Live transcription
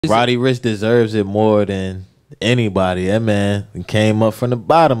Roddy Ricch deserves it more than anybody. That man came up from the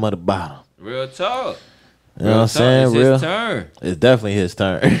bottom of the bottom. Real talk. You know what I'm saying? It's his turn. It's definitely his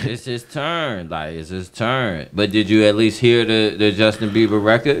turn. It's his turn. Like, it's his turn. But did you at least hear the Justin Bieber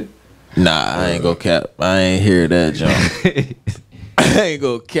record? Nah, I ain't go cap. I ain't hear that, John. I ain't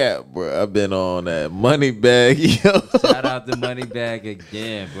go cap, bro. I've been on that money bag, yo. Shout out to Moneybag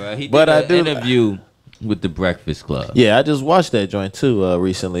again, bro. He did an interview with the Breakfast Club. Yeah, I just watched that joint too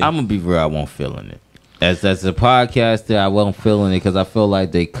recently. I'm gonna be real, I wasn't feeling it. As a podcaster, I wasn't feeling it because I feel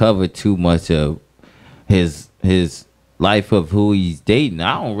like they covered too much of his life of who he's dating.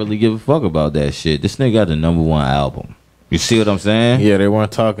 I don't really give a fuck about that shit. This nigga got the #1 album. You see what I'm saying? Yeah, they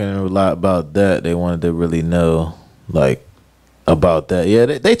weren't talking a lot about that. They wanted to really know, like, about that. Yeah,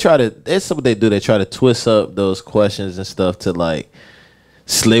 they try to. That's what they do. They try to twist up those questions and stuff to like.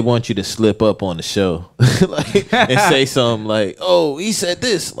 They want you to slip up on the show, like, and say something like, "Oh, he said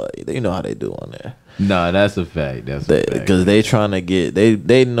this." Like, you know how they do on there. No, that's a fact. That's a fact. Because they trying to get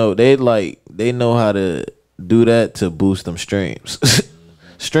they know how to do that to boost them streams,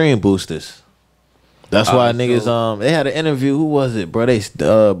 stream boosters. That's why niggas they had an interview. Who was it, bro? They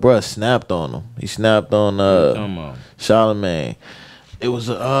bruh snapped on him. He snapped on Charlamagne. It was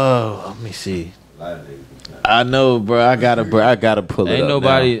let me see. I know, bro. I gotta pull it up. Ain't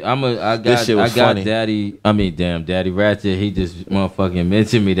nobody. Now. I got funny. Daddy. I mean, damn, Daddy Ratchet. He just motherfucking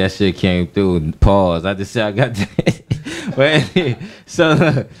mentioned me. That shit came through. Pause. I just said I got. But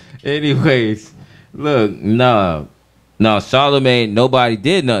so, anyways, look, no, Charlamagne. Nobody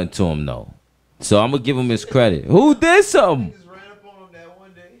did nothing to him though. So I'm gonna give him his credit. Who did something? Just ran up on him that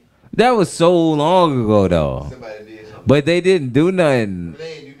one day. That was so long ago though. Somebody did something. But they didn't do nothing. They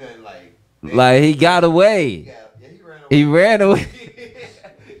didn't do nothing like he got away. He ran away.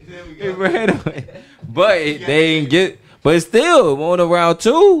 He ran away. But they didn't get. But still, we're on round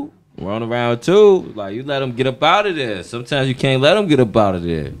two. We're on round two. Like, you let them get up out of there. Sometimes you can't let them get up out of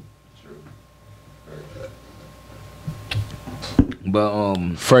there. But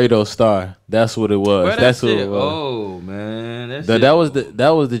Fredo Star. That's what it was. That's what it was. Oh man, that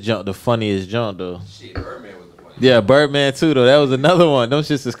was the jump. The funniest jump though. Shit, Birdman was the funniest. Yeah, Birdman too though. That was another one. Those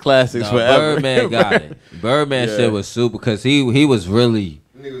shits is classics forever. Birdman got it. Birdman shit was super because he was really.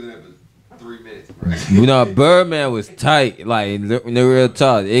 Niggas in there for 3 minutes, bro. You know, Birdman was tight. Like in the real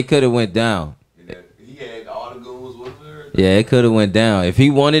talk, it could have went down. He had all the goons with her. Yeah, it could have went down. If he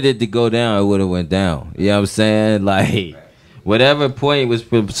wanted it to go down, it would have went down. You know what I'm saying? Like. Whatever point was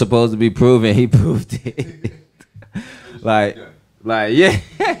supposed to be proven, he proved it. like, yeah.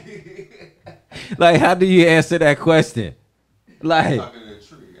 Like, how do you answer that question? Like,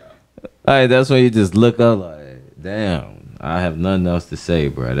 that's when you just look up like, damn, I have nothing else to say,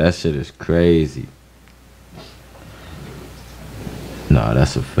 bro. That shit is crazy. No,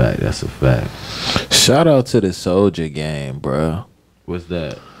 that's a fact. That's a fact. Shout out to the Soulja game, bro. What's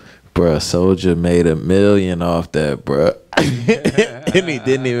that? Bro, Soulja made $1 million off that, bro. And he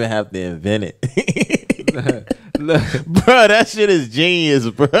didn't even have to invent it. Look, bro, that shit is genius,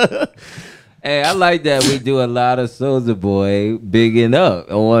 bro. Hey, I like that we do a lot of Soulja Boy bigging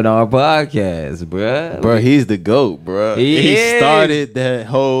up on our podcast, bro. Bro, he's the GOAT, bro. He started that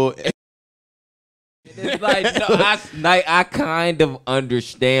whole... It's like, no, I kind of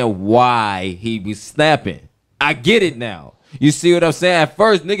understand why he be snapping. I get it now. You see what I'm saying? At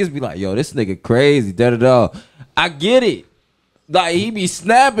first, niggas be like, yo, this nigga crazy, da-da-da. I get it. Like, he be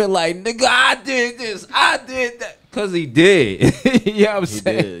snapping like, nigga, I did this, I did that. Because he did. You know what I'm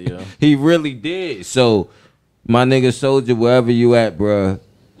saying? Did, yeah. He really did. So, my nigga Soulja, wherever you at, bro,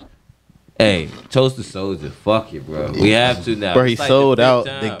 hey, toast to Soulja. Fuck it, bro. We have to now. Bro, he sold out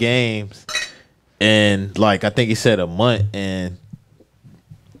the games. And, like, I think he said a month, and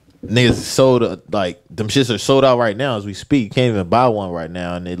niggas sold, like, them shits are sold out right now as we speak. You can't even buy one right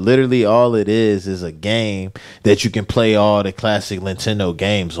now. And it literally, all it is a game that you can play all the classic Nintendo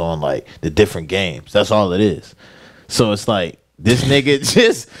games on, like, the different games. That's all it is. So it's like, this nigga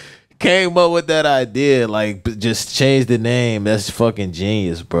just came up with that idea, like, just change the name. That's fucking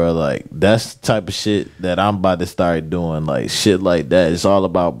genius, bro. Like, that's the type of shit that I'm about to start doing. Like, shit like that. It's all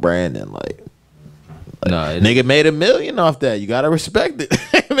about branding, like. No, nigga made $1 million off that. You gotta respect it.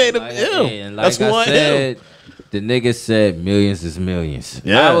 Made $1 million. Like that's I said, the nigga said millions is millions.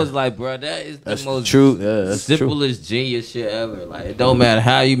 Yeah. I was like, bro, that's the most simplest genius shit ever. Like, it don't matter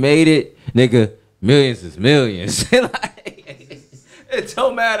how you made it, nigga. Millions is millions. Like, it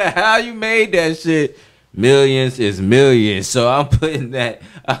don't matter how you made that shit. millions is millions. So I'm putting that,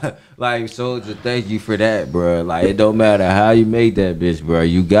 like, Soulja, thank you for that, bro. Like, it don't matter how you make that bitch, bro.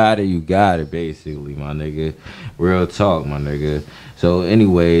 You got it, basically, my nigga. Real talk, my nigga. So,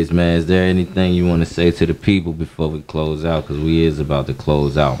 anyways, man, is there anything you want to say to the people before we close out? Because we is about to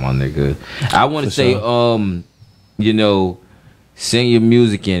close out, my nigga. I want to say, you know, send your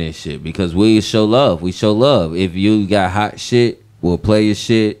music in and shit, because we show love. We show love. If you got hot shit, we'll play your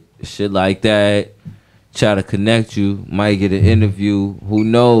shit like that. Try to connect you. Might get an interview. Who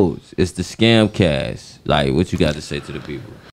knows? It's the Scam Cast. Like, what you got to say to the people?